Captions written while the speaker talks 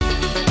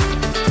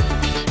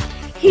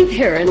Hey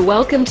there, and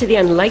welcome to the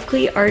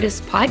Unlikely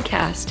Artist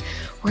Podcast,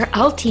 where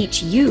I'll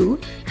teach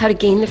you how to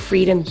gain the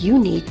freedom you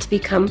need to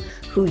become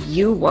who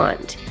you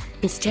want,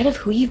 instead of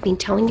who you've been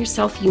telling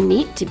yourself you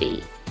need to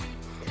be.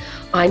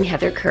 I'm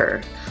Heather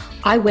Kerr.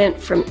 I went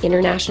from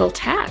international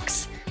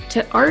tax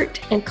to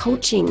art and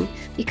coaching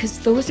because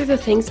those are the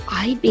things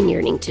I've been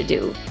yearning to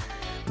do.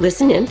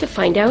 Listen in to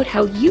find out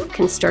how you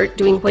can start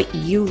doing what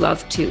you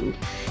love too,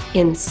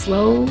 in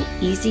slow,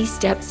 easy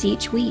steps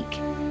each week.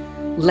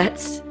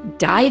 Let's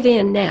dive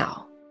in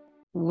now.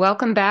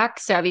 Welcome back,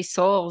 Savvy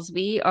Souls.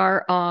 We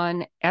are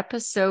on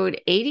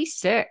episode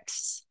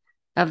 86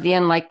 of the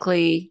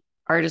Unlikely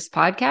Artist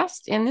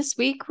Podcast. And this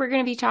week, we're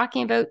going to be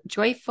talking about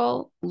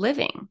joyful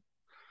living.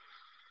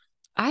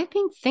 I've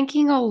been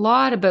thinking a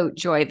lot about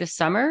joy this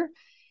summer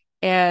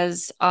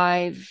as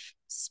I've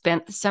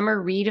spent the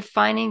summer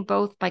redefining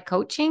both my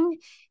coaching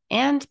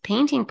and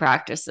painting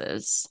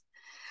practices.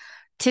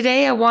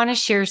 Today, I want to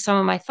share some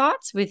of my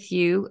thoughts with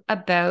you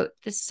about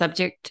the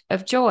subject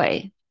of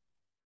joy.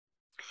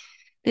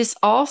 This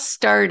all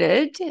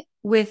started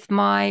with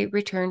my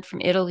return from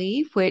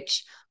Italy,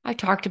 which I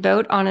talked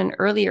about on an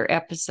earlier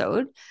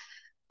episode.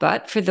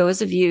 But for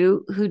those of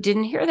you who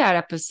didn't hear that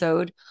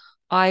episode,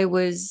 I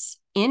was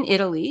in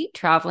Italy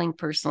traveling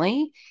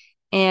personally,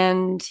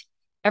 and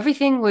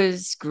everything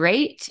was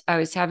great. I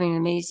was having an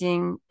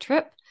amazing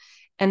trip.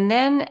 And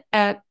then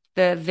at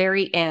the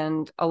very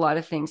end, a lot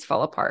of things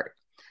fell apart.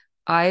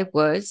 I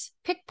was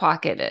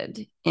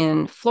pickpocketed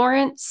in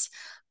Florence.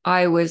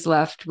 I was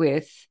left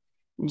with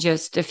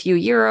just a few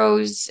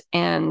euros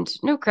and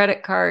no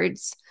credit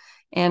cards.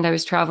 And I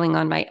was traveling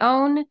on my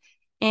own.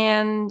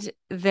 And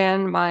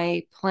then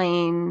my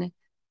plane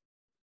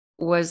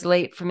was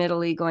late from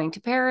Italy going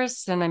to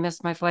Paris, and I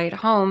missed my flight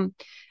home.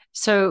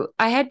 So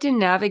I had to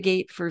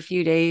navigate for a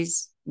few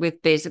days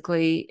with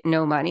basically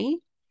no money.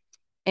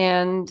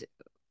 And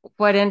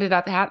what ended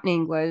up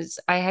happening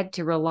was I had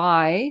to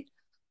rely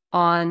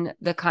on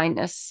the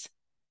kindness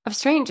of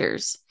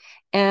strangers.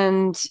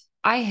 And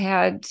I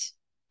had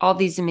all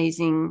these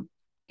amazing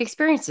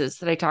experiences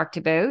that I talked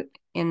about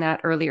in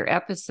that earlier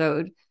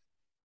episode.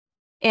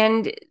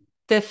 And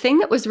the thing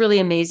that was really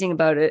amazing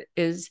about it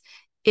is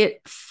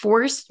it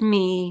forced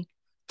me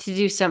to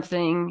do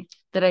something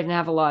that I didn't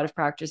have a lot of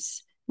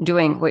practice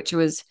doing, which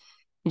was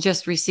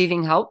just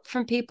receiving help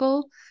from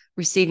people,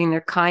 receiving their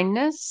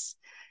kindness,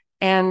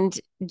 and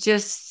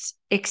just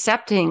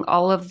accepting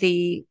all of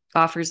the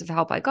offers of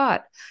help I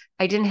got.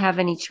 I didn't have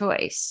any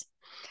choice.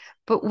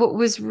 But what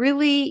was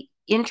really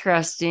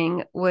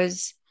interesting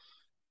was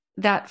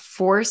that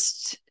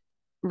forced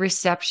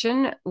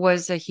reception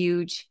was a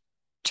huge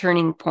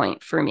turning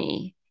point for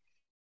me.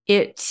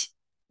 It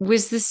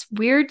was this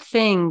weird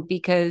thing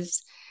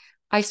because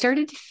I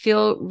started to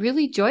feel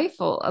really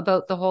joyful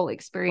about the whole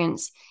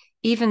experience,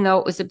 even though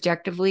it was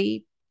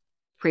objectively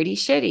pretty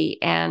shitty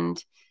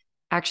and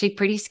actually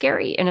pretty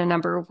scary in a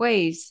number of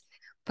ways.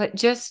 But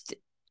just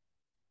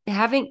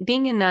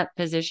being in that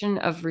position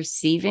of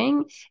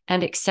receiving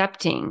and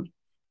accepting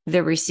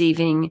the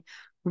receiving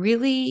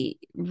really,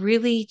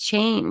 really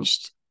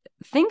changed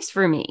things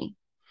for me.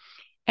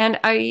 And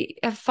I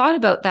have thought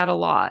about that a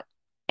lot.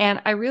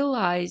 And I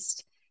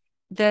realized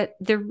that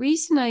the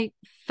reason I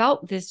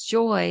felt this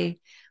joy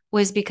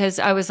was because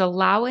I was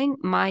allowing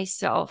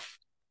myself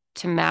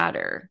to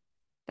matter.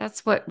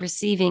 That's what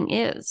receiving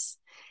is.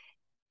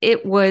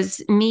 It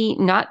was me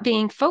not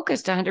being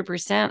focused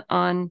 100%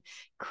 on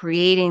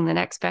creating the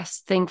next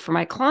best thing for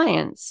my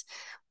clients,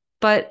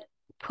 but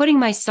putting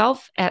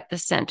myself at the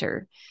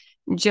center,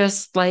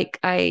 just like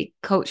I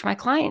coach my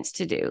clients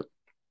to do.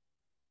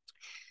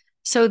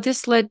 So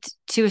this led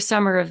to a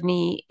summer of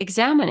me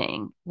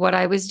examining what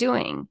I was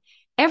doing,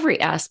 every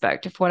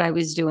aspect of what I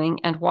was doing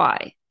and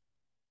why.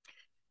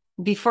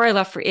 Before I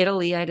left for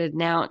Italy, I'd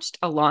announced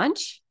a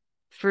launch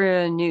for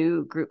a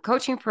new group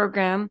coaching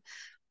program,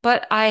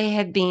 but I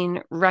had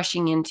been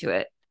rushing into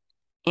it.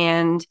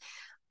 And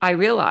I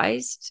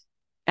realized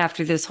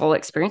after this whole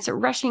experience that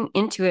rushing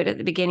into it at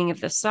the beginning of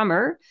the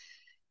summer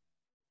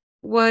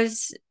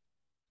was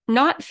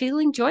not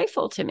feeling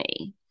joyful to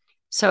me.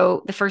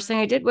 So the first thing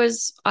I did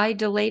was I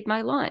delayed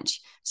my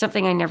launch,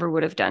 something I never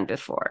would have done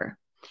before.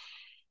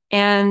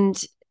 And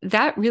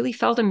that really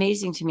felt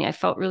amazing to me. I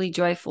felt really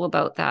joyful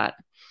about that.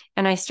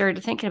 And I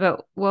started thinking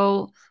about,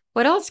 well,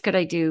 what else could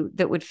I do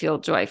that would feel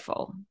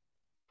joyful?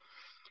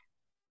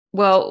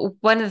 Well,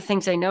 one of the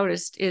things I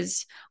noticed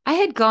is I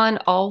had gone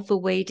all the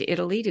way to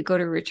Italy to go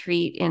to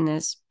retreat in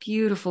this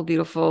beautiful,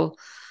 beautiful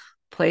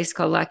place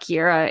called La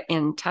Chiera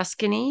in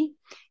Tuscany.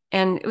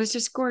 And it was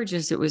just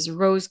gorgeous. It was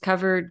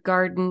rose-covered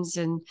gardens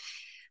and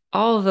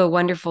all the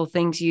wonderful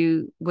things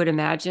you would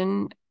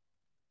imagine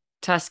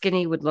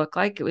Tuscany would look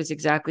like. It was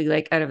exactly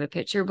like out of a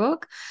picture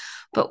book.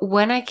 But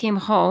when I came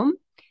home,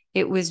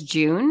 it was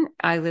June.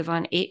 I live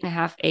on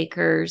 8.5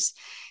 acres.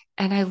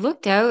 And I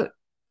looked out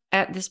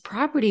at this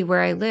property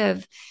where I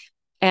live.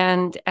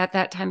 And at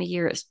that time of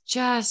year, it's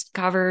just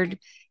covered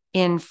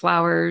in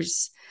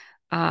flowers.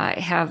 I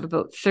have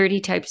about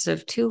 30 types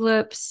of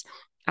tulips.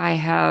 I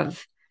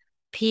have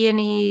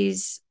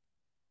peonies.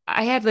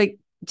 I had like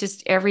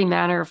just every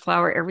manner of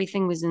flower,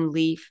 everything was in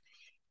leaf,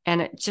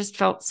 and it just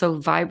felt so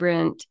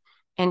vibrant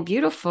and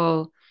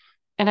beautiful.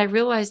 And I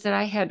realized that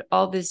I had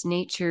all this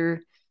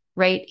nature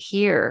right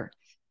here.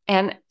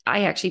 And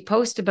I actually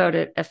post about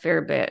it a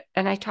fair bit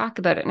and I talk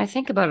about it and I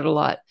think about it a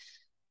lot,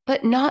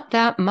 but not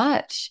that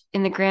much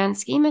in the grand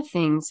scheme of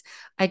things.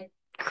 I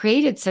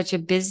created such a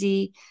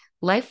busy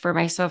life for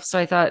myself. So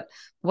I thought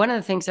one of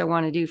the things I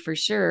want to do for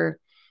sure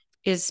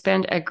is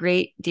spend a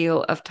great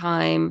deal of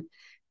time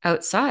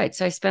outside.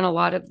 So I spent a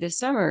lot of this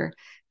summer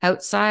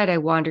outside. I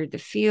wandered the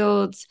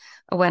fields.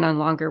 I went on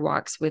longer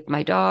walks with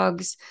my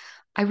dogs.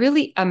 I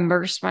really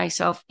immersed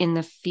myself in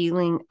the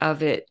feeling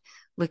of it,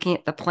 looking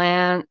at the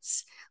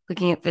plants,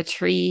 looking at the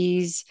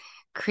trees,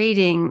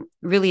 creating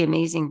really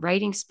amazing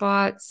writing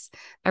spots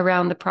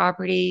around the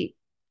property,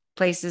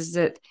 places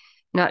that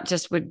not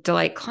just would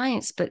delight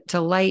clients, but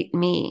delight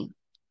me.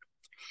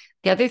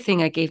 The other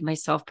thing I gave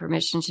myself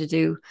permission to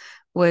do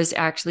was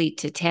actually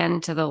to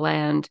tend to the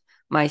land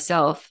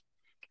myself.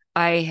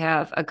 I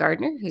have a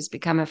gardener who's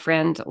become a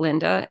friend,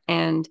 Linda,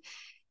 and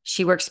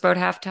she works about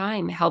half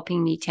time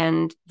helping me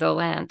tend the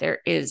land. There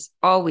is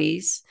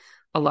always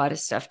a lot of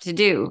stuff to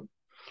do,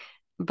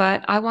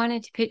 but I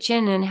wanted to pitch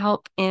in and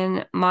help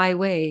in my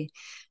way.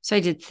 So I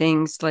did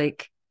things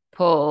like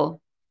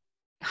pull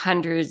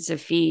hundreds of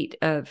feet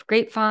of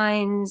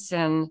grapevines,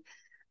 and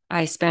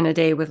I spent a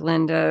day with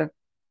Linda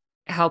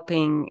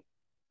helping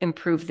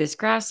improve this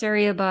grass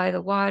area by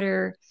the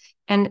water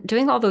and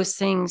doing all those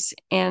things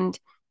and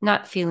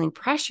not feeling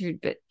pressured,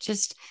 but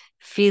just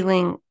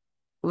feeling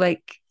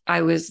like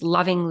I was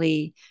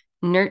lovingly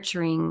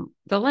nurturing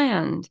the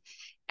land.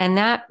 And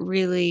that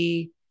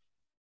really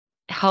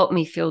helped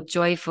me feel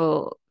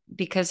joyful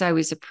because I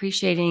was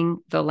appreciating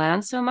the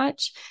land so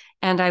much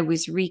and I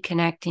was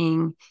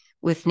reconnecting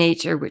with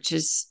nature, which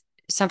is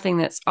something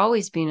that's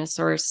always been a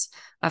source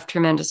of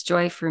tremendous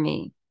joy for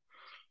me.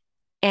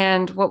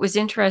 And what was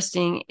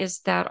interesting is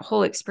that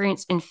whole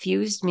experience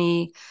infused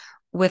me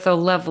with a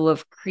level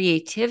of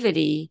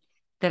creativity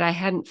that I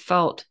hadn't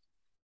felt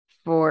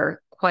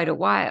for quite a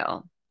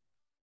while.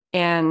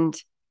 And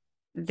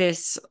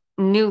this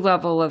new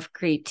level of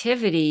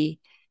creativity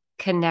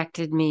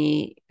connected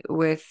me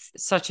with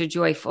such a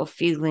joyful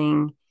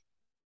feeling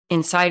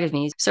inside of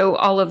me. So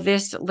all of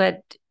this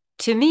led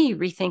to me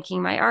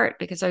rethinking my art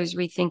because I was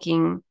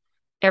rethinking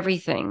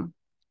everything.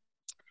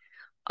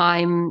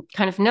 I'm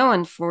kind of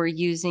known for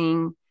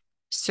using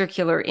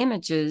circular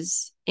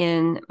images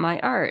in my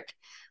art.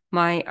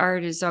 My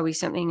art is always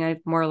something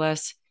I've more or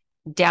less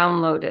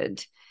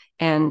downloaded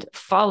and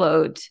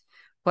followed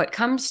what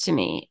comes to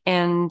me.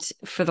 And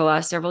for the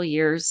last several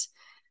years,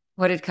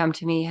 what had come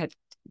to me had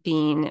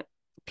been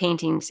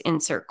paintings in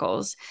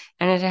circles,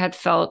 and it had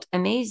felt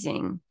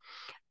amazing.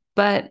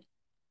 But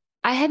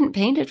I hadn't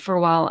painted for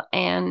a while,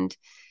 and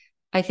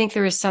I think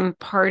there was some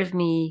part of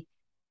me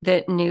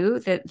that knew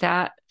that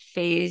that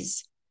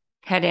phase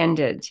had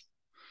ended.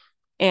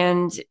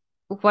 And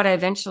what I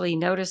eventually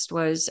noticed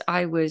was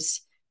I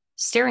was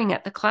staring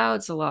at the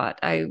clouds a lot.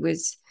 I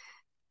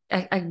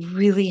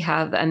really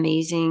have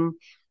amazing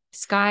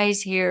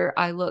skies here.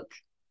 I look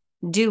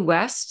due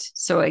west,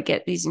 so I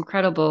get these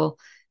incredible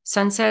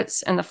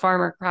sunsets, and the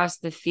farmer across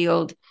the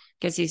field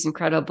gets these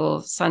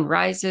incredible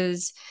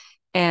sunrises.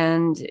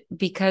 And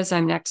because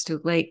I'm next to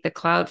a lake, the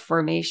cloud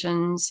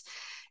formations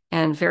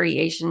and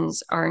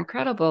variations are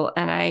incredible.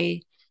 And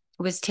I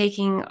was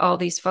taking all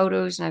these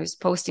photos and I was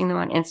posting them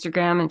on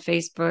Instagram and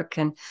Facebook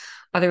and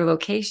other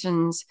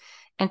locations.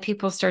 And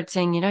people started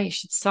saying, you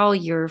should sell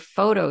your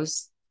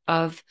photos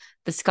of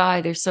the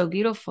sky. They're so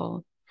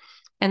beautiful.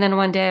 And then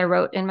one day I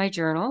wrote in my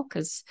journal,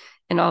 because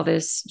in all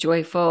this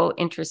joyful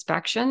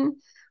introspection,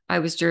 I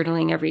was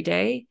journaling every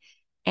day.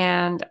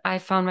 And I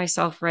found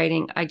myself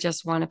writing, I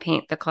just want to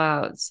paint the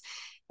clouds.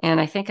 And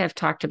I think I've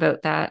talked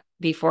about that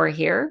before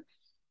here.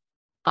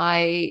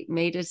 I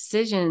made a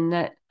decision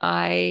that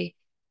I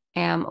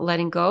am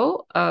letting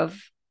go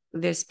of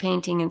this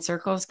painting in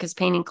circles because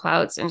painting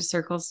clouds in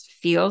circles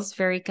feels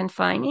very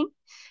confining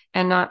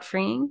and not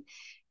freeing.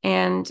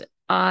 And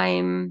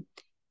I'm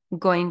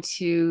going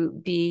to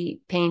be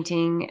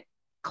painting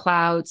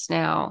clouds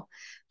now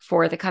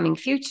for the coming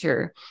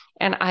future.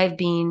 And I've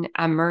been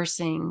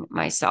immersing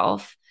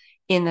myself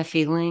in the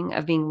feeling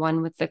of being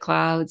one with the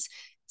clouds,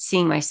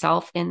 seeing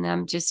myself in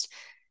them, just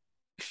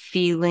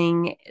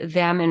feeling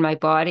them in my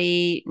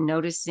body,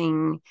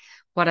 noticing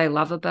what I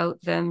love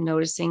about them,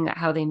 noticing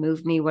how they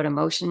move me, what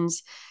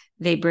emotions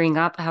they bring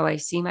up, how I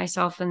see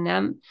myself in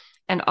them,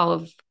 and all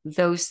of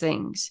those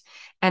things.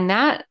 And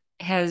that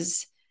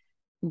has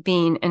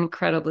been an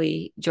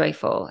incredibly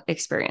joyful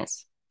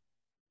experience.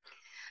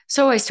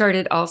 So I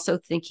started also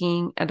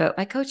thinking about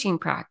my coaching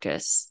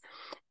practice.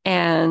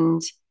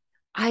 And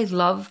I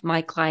love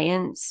my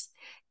clients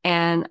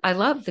and I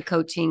love the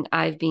coaching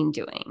I've been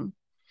doing.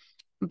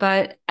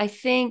 But I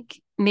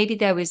think maybe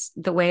that was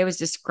the way I was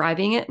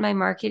describing it in my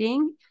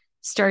marketing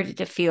started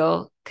to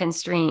feel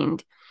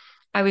constrained.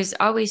 I was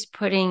always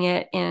putting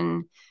it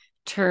in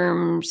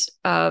terms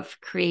of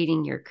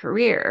creating your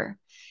career.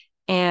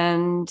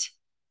 And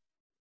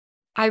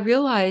I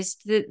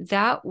realized that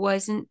that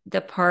wasn't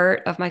the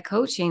part of my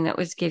coaching that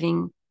was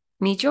giving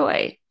me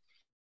joy.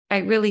 I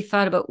really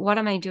thought about what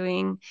am I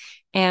doing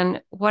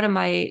and what am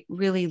I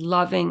really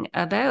loving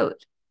about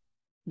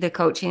the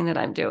coaching that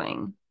I'm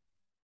doing.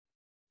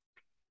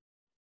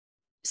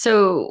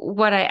 So,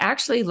 what I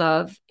actually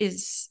love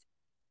is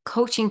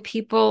coaching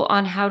people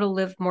on how to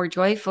live more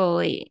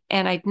joyfully.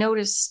 And I've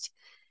noticed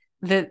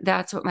that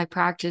that's what my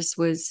practice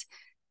was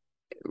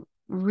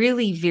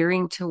really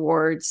veering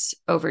towards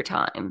over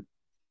time,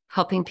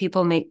 helping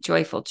people make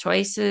joyful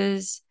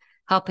choices,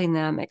 helping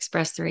them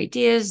express their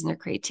ideas and their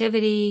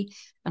creativity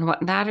and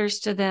what matters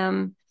to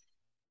them,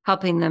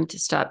 helping them to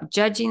stop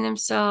judging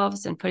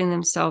themselves and putting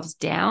themselves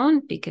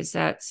down because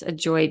that's a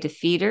joy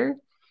defeater,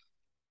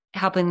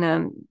 helping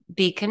them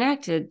be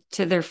connected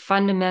to their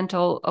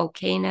fundamental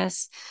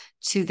okayness,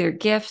 to their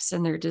gifts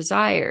and their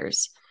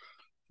desires,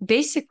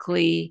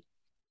 basically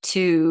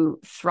to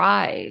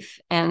thrive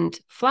and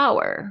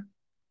flower,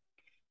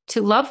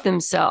 to love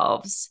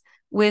themselves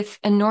with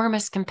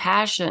enormous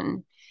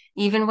compassion,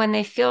 even when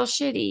they feel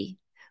shitty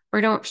or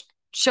don't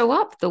show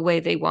up the way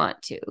they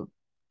want to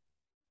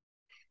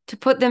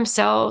put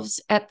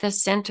themselves at the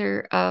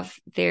center of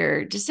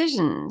their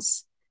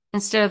decisions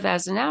instead of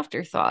as an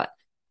afterthought,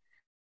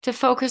 to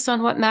focus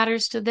on what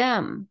matters to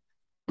them,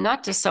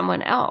 not to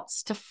someone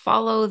else, to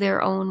follow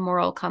their own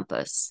moral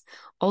compass.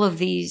 All of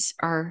these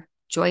are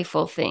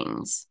joyful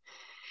things.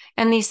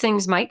 And these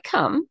things might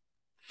come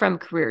from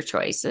career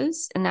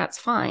choices, and that's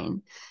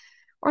fine.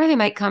 Or they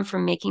might come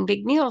from making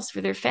big meals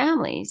for their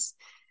families,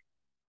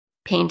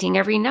 painting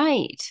every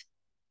night,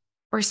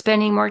 or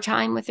spending more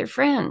time with their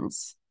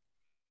friends.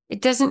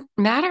 It doesn't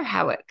matter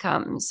how it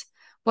comes.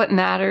 What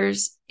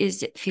matters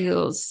is it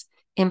feels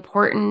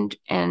important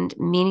and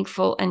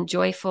meaningful and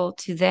joyful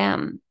to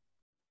them.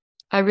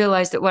 I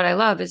realized that what I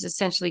love is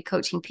essentially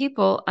coaching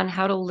people on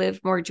how to live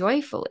more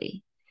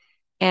joyfully.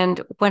 And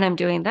when I'm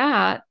doing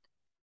that,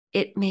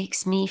 it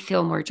makes me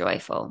feel more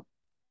joyful.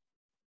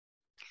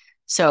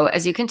 So,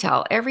 as you can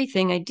tell,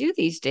 everything I do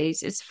these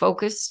days is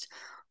focused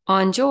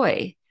on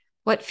joy,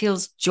 what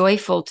feels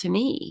joyful to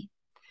me,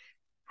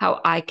 how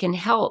I can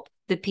help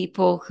the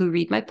people who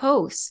read my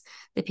posts,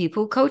 the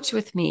people who coach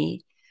with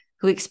me,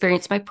 who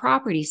experience my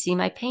property, see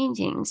my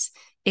paintings,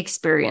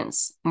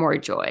 experience more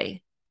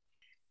joy.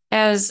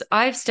 As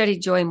I've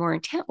studied joy more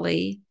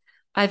intently,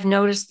 I've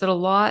noticed that a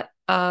lot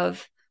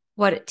of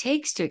what it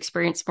takes to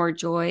experience more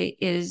joy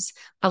is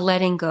a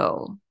letting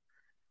go,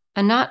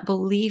 and not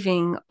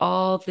believing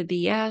all the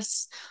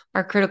BS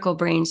our critical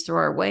brains throw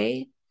our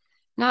way,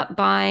 not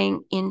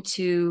buying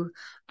into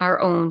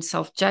our own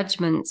self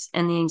judgments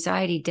and the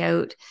anxiety,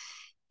 doubt,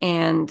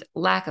 and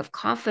lack of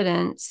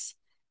confidence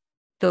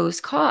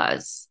those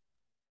cause,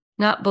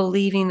 not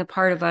believing the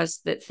part of us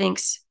that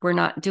thinks we're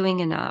not doing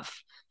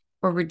enough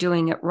or we're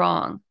doing it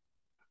wrong.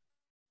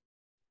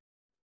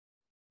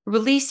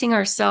 Releasing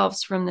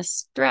ourselves from the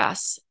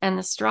stress and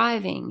the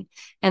striving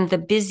and the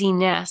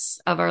busyness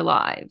of our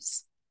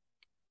lives.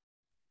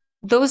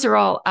 Those are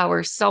all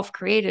our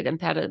self-created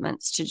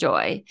impediments to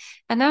joy.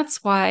 And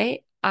that's why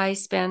I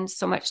spend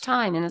so much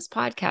time in this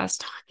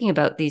podcast talking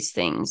about these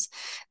things,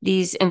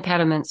 these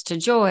impediments to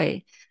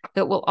joy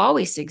that will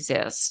always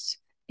exist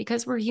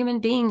because we're human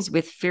beings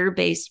with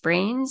fear-based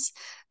brains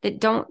that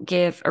don't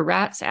give a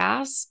rat's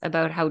ass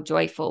about how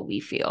joyful we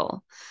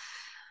feel.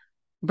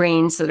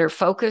 Brains that are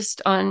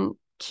focused on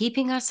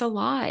keeping us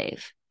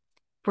alive.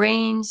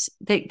 Brains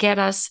that get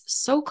us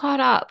so caught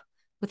up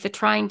with the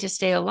trying to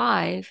stay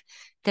alive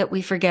that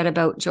we forget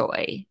about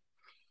joy.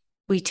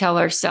 We tell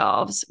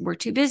ourselves we're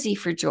too busy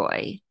for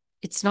joy.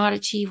 It's not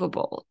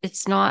achievable.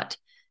 It's not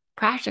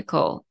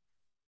practical.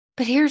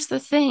 But here's the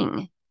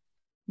thing.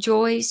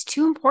 Joy's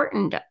too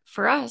important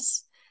for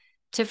us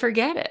to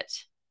forget it.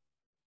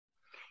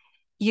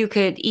 You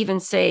could even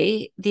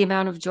say the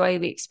amount of joy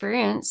we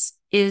experience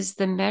is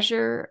the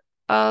measure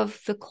of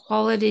the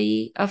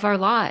quality of our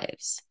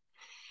lives.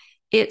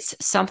 It's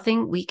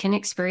something we can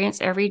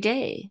experience every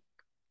day.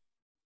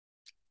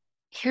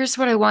 Here's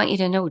what I want you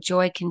to know.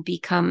 Joy can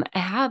become a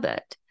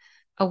habit,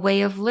 a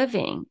way of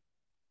living,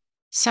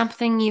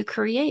 something you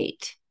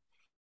create.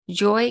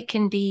 Joy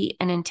can be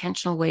an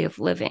intentional way of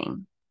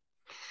living.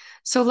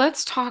 So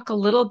let's talk a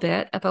little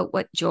bit about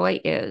what joy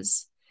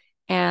is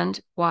and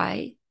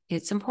why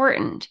it's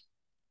important.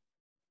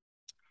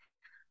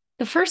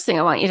 The first thing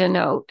I want you to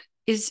note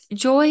is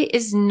joy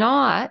is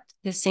not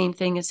the same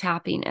thing as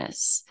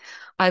happiness.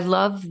 I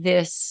love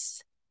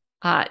this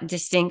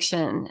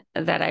distinction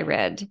that I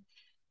read.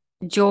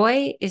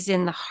 Joy is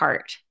in the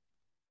heart.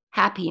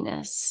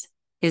 Happiness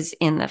is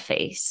in the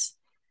face.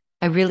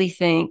 I really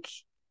think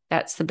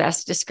that's the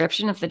best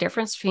description of the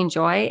difference between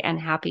joy and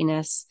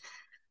happiness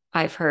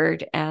I've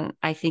heard. And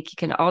I think you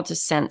can all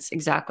just sense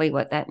exactly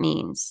what that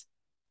means.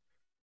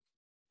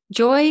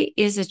 Joy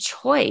is a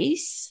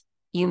choice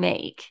you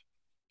make.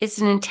 It's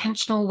an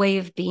intentional way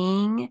of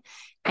being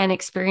and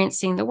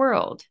experiencing the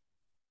world.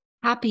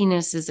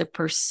 Happiness is a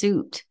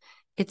pursuit.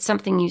 It's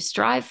something you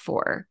strive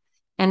for,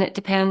 and it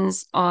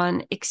depends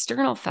on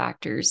external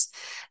factors.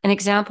 An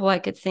example I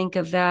could think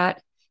of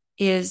that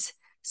is,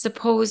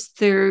 suppose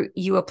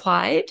you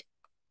applied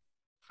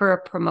for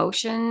a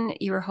promotion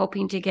you were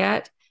hoping to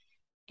get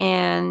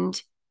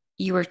and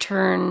you were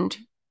turned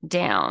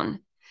down.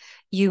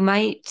 You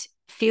might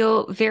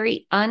feel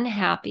very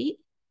unhappy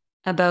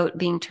about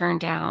being turned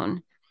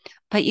down,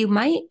 but you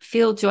might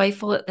feel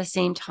joyful at the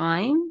same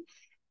time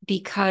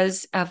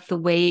because of the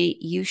way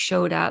you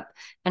showed up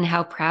and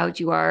how proud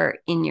you are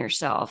in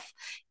yourself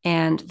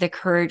and the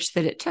courage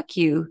that it took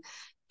you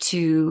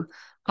to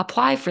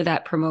apply for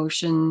that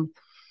promotion.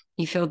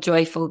 You feel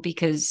joyful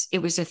because it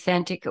was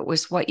authentic, it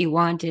was what you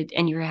wanted,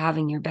 and you're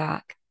having your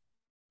back.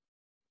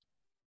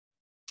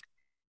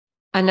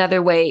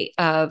 Another way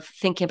of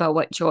thinking about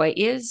what joy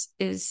is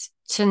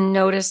to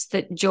notice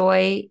that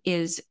joy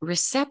is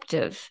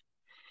receptive.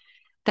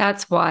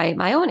 That's why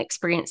my own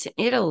experience in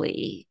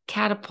Italy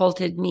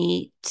catapulted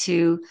me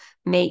to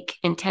make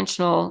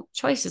intentional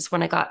choices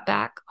when I got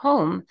back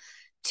home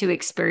to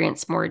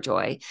experience more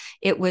joy.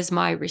 It was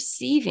my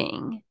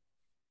receiving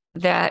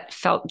that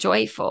felt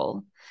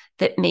joyful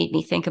that made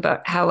me think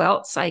about how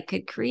else I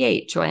could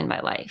create joy in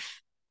my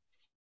life.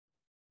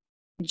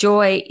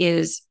 Joy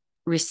is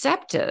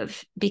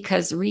receptive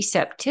because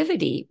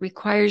receptivity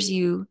requires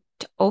you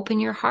to open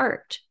your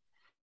heart.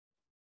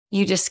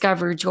 You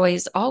discover joy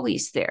is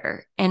always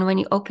there. And when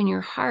you open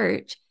your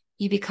heart,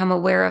 you become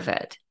aware of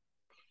it.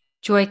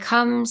 Joy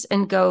comes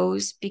and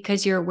goes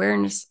because your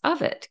awareness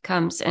of it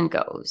comes and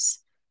goes.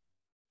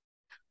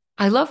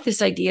 I love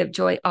this idea of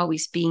joy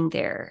always being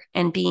there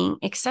and being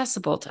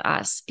accessible to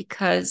us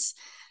because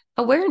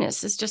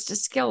awareness is just a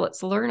skill.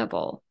 It's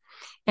learnable.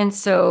 And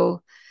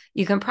so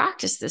you can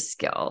practice this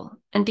skill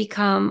and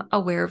become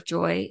aware of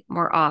joy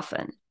more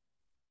often.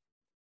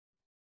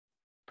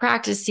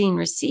 Practicing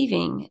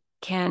receiving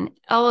can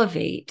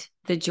elevate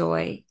the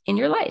joy in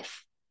your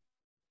life,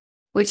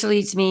 which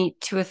leads me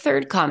to a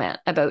third comment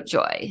about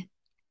joy.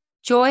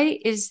 Joy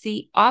is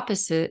the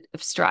opposite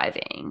of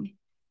striving,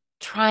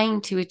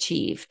 trying to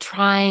achieve,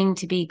 trying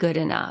to be good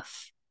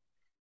enough.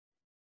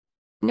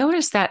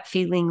 Notice that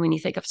feeling when you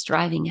think of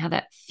striving, how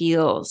that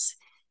feels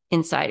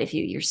inside of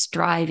you. You're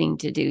striving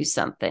to do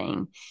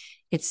something.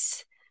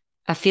 It's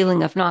a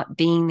feeling of not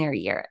being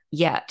there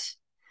yet.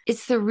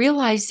 It's the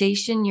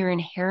realization you're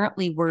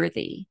inherently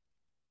worthy.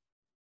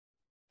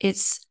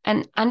 It's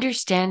an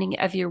understanding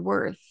of your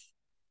worth,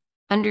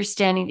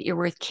 understanding that your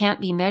worth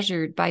can't be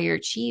measured by your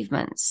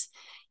achievements,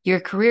 your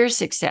career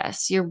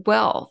success, your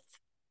wealth,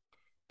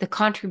 the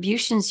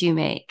contributions you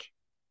make.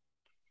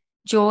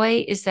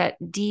 Joy is that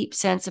deep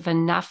sense of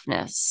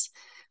enoughness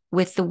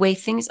with the way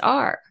things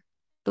are,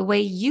 the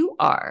way you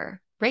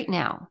are right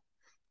now,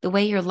 the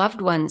way your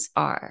loved ones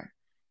are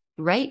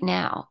right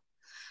now.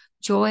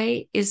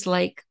 Joy is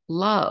like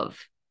love.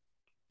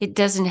 It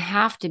doesn't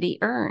have to be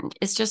earned.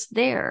 It's just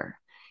there.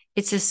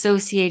 It's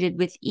associated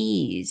with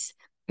ease,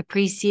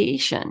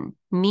 appreciation,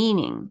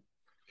 meaning.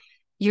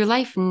 Your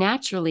life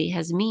naturally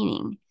has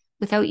meaning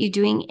without you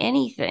doing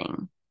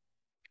anything.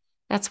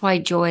 That's why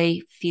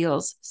joy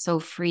feels so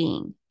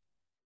freeing.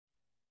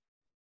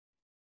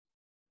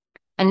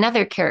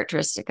 Another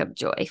characteristic of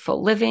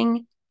joyful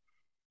living,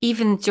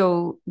 even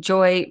though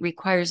joy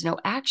requires no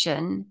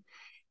action,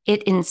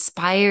 it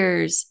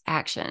inspires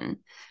action.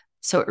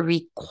 So it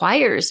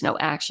requires no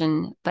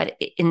action, but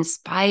it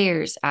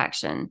inspires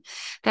action.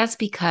 That's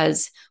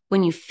because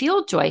when you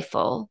feel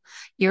joyful,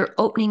 you're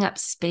opening up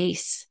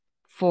space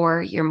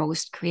for your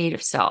most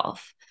creative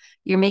self.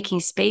 You're making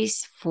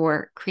space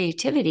for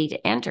creativity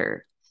to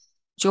enter.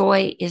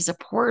 Joy is a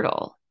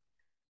portal.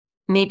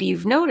 Maybe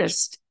you've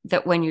noticed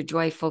that when you're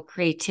joyful,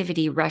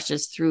 creativity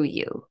rushes through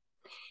you.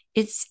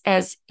 It's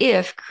as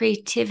if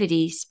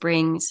creativity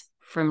springs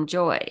from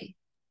joy.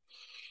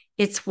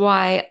 It's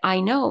why I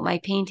know my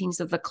paintings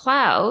of the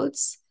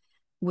clouds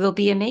will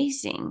be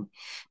amazing,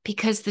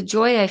 because the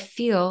joy I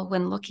feel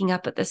when looking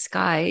up at the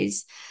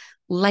skies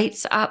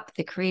lights up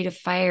the creative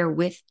fire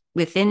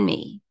within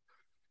me.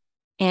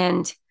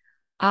 And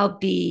I'll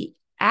be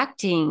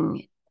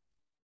acting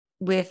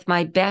with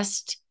my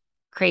best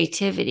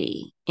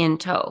creativity in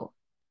tow.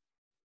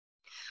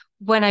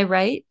 When I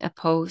write a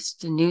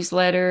post, a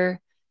newsletter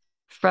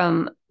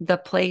from the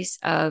place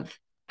of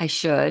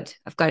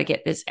I've got to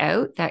get this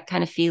out, that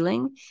kind of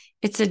feeling,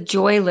 it's a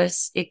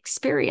joyless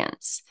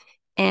experience.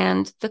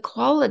 And the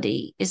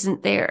quality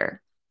isn't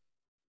there.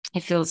 It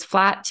feels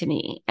flat to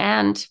me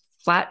and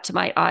flat to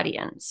my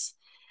audience.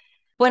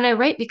 When I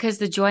write because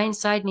the joy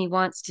inside me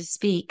wants to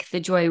speak, the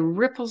joy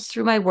ripples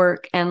through my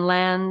work and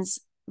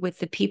lands with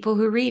the people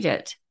who read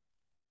it.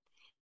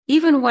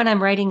 Even when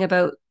I'm writing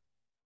about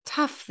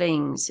tough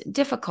things,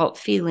 difficult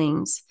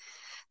feelings,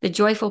 the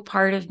joyful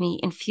part of me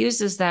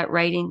infuses that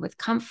writing with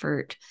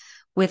comfort,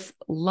 with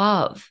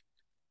love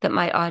that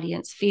my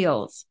audience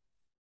feels.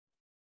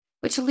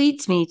 Which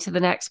leads me to the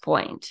next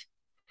point.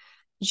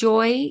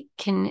 Joy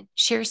can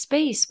share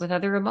space with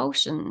other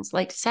emotions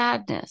like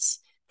sadness,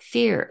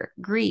 fear,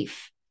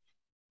 grief.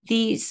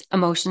 These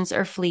emotions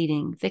are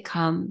fleeting. They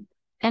come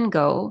and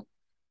go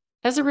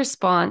as a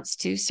response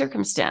to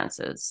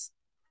circumstances.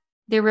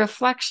 They're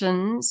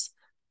reflections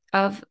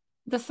of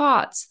the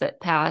thoughts that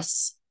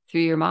pass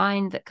through your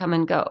mind that come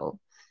and go.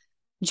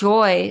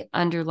 Joy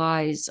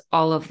underlies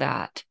all of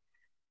that.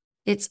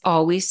 It's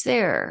always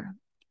there.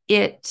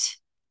 It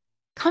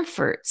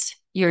comforts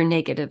your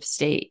negative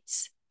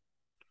states.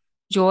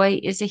 Joy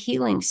is a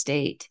healing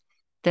state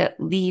that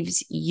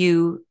leaves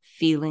you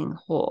feeling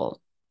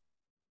whole.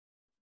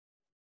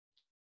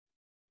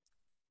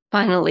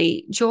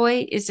 Finally,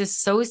 joy is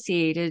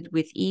associated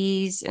with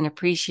ease and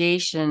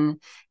appreciation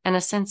and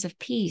a sense of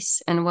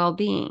peace and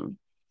well-being.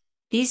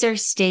 These are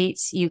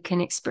states you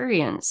can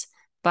experience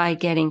by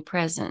getting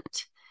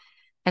present,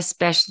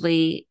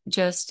 especially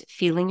just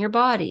feeling your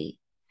body,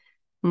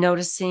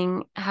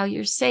 noticing how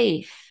you're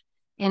safe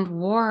and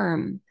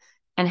warm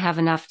and have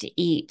enough to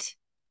eat,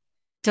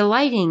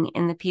 delighting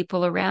in the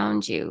people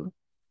around you,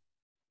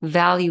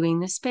 valuing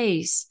the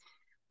space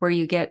where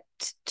you get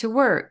to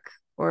work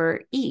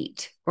or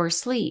eat or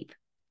sleep,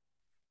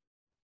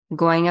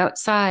 going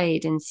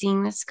outside and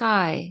seeing the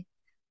sky,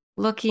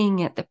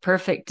 looking at the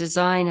perfect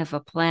design of a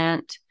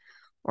plant,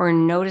 or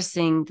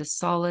noticing the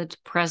solid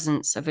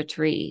presence of a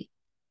tree.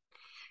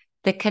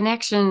 The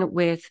connection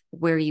with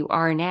where you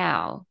are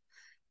now,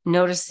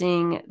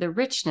 noticing the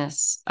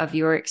richness of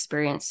your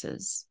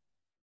experiences.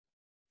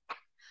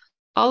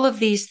 All of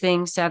these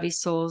things, savvy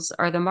souls,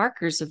 are the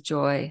markers of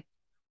joy,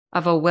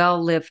 of a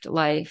well-lived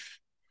life.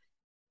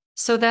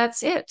 So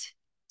that's it,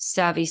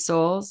 savvy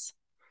souls.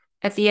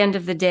 At the end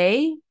of the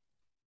day,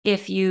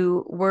 if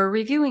you were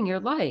reviewing your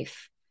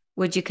life,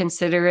 would you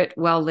consider it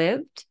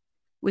well-lived?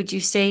 Would you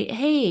say,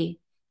 hey,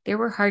 there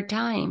were hard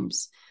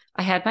times.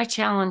 I had my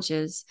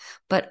challenges,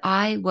 but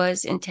I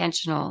was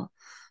intentional.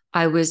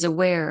 I was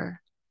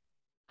aware.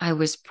 I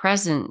was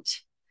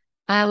present.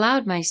 I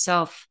allowed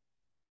myself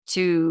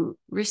to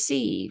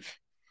receive,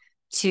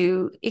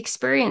 to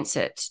experience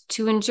it,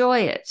 to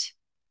enjoy it.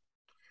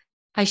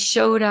 I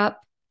showed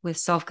up with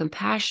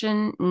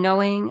self-compassion,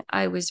 knowing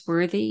I was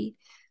worthy.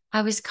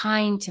 I was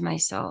kind to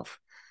myself.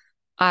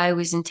 I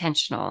was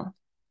intentional.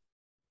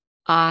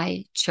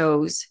 I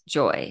chose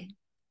joy.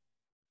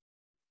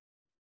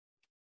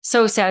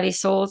 So, savvy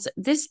souls,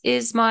 this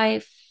is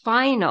my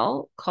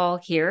final call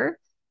here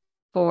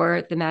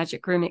for the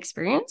Magic Room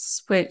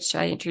experience, which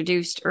I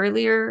introduced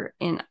earlier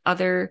in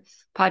other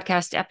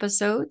podcast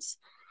episodes.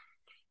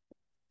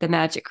 The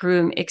Magic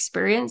Room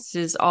experience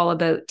is all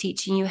about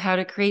teaching you how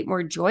to create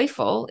more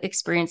joyful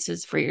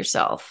experiences for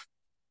yourself,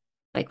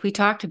 like we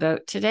talked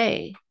about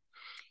today.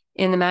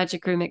 In the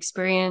Magic Room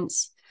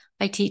experience,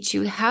 I teach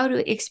you how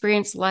to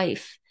experience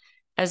life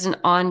as an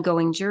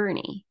ongoing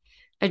journey,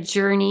 a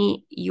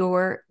journey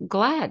you're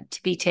glad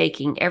to be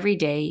taking every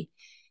day,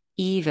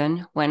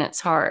 even when it's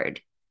hard.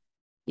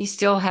 You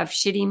still have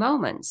shitty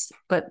moments,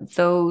 but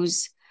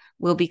those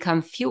will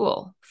become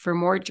fuel for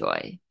more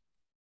joy.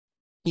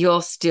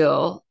 You'll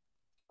still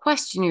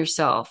question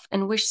yourself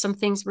and wish some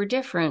things were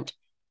different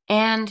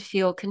and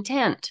feel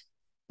content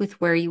with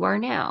where you are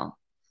now.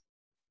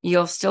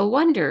 You'll still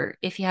wonder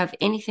if you have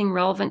anything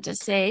relevant to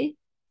say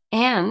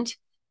and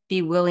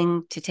be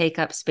willing to take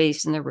up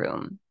space in the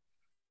room.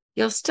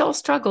 You'll still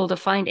struggle to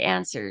find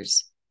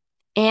answers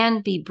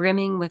and be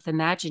brimming with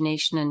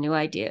imagination and new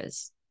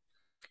ideas.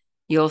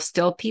 You'll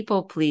still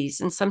people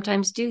please and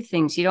sometimes do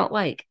things you don't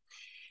like,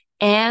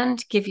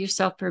 and give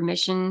yourself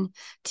permission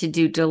to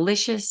do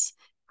delicious,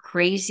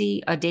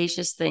 crazy,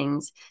 audacious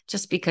things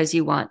just because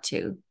you want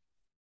to.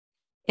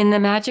 In the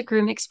Magic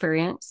Room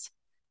experience,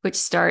 which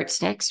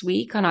starts next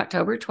week on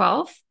October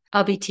 12th,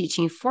 I'll be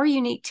teaching 4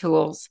 unique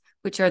tools,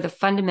 which are the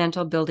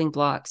fundamental building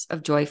blocks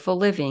of joyful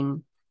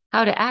living,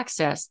 how to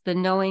access the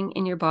knowing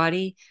in your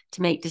body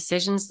to make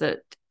decisions that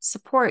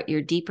support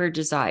your deeper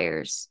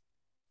desires,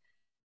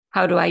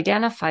 how to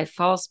identify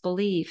false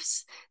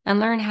beliefs and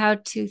learn how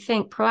to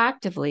think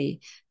proactively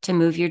to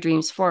move your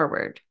dreams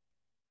forward,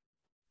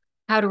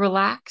 how to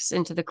relax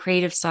into the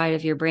creative side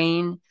of your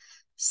brain,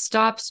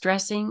 stop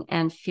stressing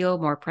and feel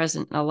more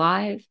present and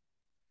alive,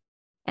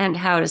 and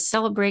how to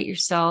celebrate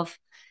yourself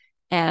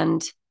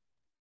and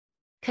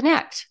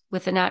connect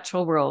with the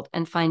natural world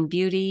and find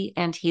beauty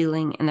and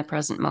healing in the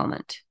present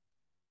moment.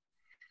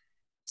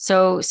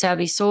 So,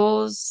 savvy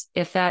souls,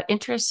 if that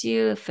interests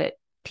you, if it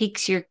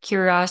piques your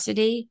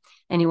curiosity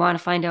and you want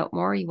to find out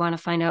more, you want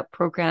to find out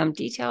program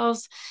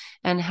details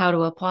and how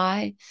to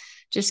apply,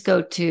 just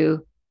go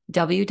to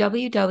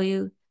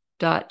www.gracedcanvas,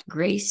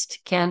 Graced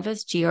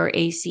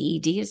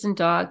as in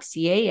dog,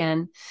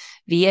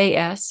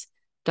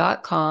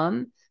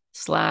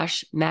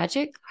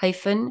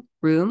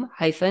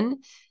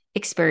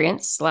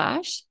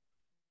 canvas.com/magic-room-experience/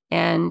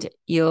 and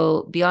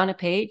you'll be on a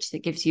page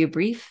that gives you a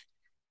brief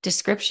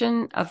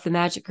description of the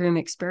Magic Room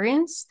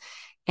experience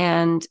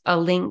and a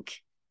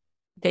link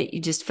that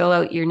you just fill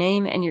out your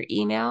name and your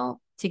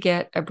email to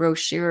get a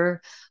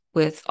brochure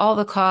with all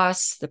the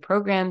costs, the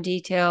program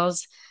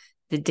details,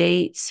 the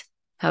dates,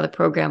 how the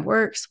program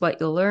works, what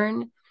you'll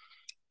learn,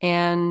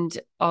 and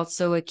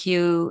also a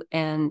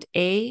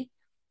Q&A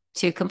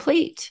to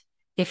complete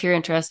if you're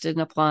interested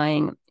in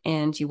applying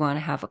and you want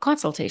to have a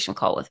consultation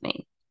call with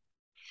me.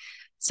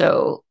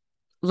 So,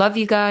 love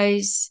you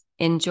guys.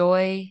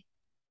 Enjoy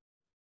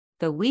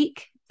the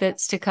week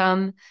that's to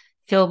come.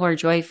 Feel more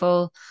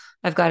joyful.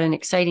 I've got an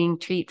exciting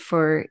treat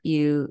for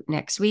you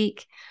next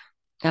week.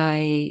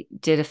 I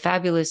did a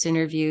fabulous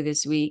interview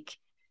this week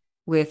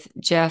with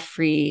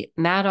Jeffrey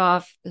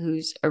Madoff,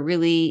 who's a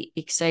really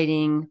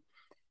exciting,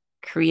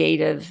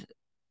 creative,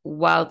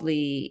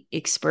 wildly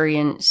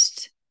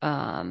experienced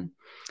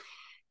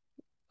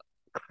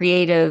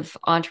creative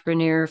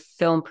entrepreneur,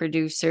 film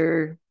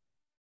producer,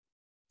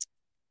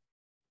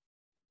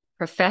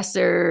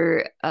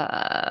 professor,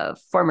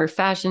 former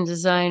fashion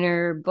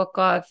designer, book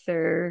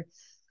author,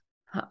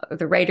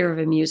 the writer of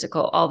a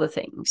musical, all the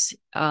things.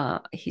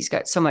 He's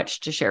got so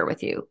much to share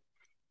with you.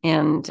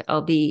 And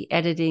I'll be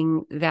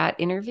editing that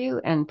interview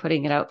and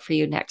putting it out for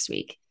you next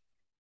week.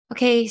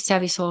 Okay,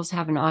 Savvy Souls,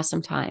 have an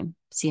awesome time.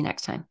 See you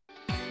next time.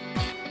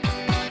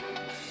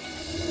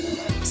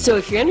 So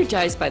if you're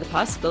energized by the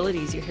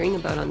possibilities you're hearing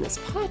about on this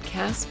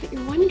podcast, but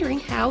you're wondering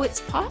how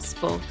it's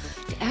possible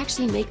to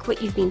actually make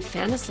what you've been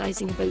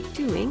fantasizing about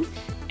doing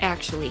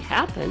actually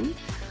happen,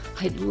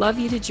 I'd love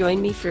you to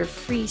join me for a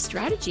free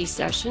strategy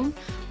session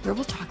where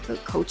we'll talk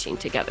about coaching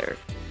together.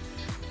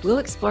 We'll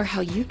explore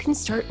how you can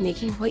start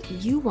making what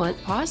you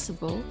want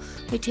possible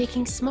by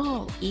taking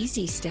small,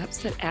 easy steps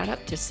that add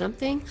up to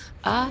something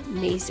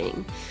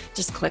amazing.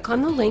 Just click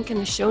on the link in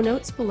the show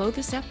notes below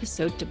this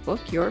episode to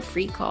book your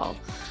free call.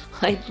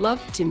 I'd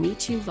love to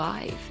meet you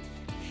live.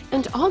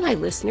 And all my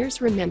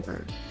listeners,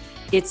 remember,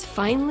 it's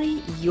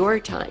finally your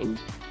time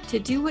to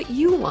do what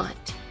you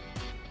want.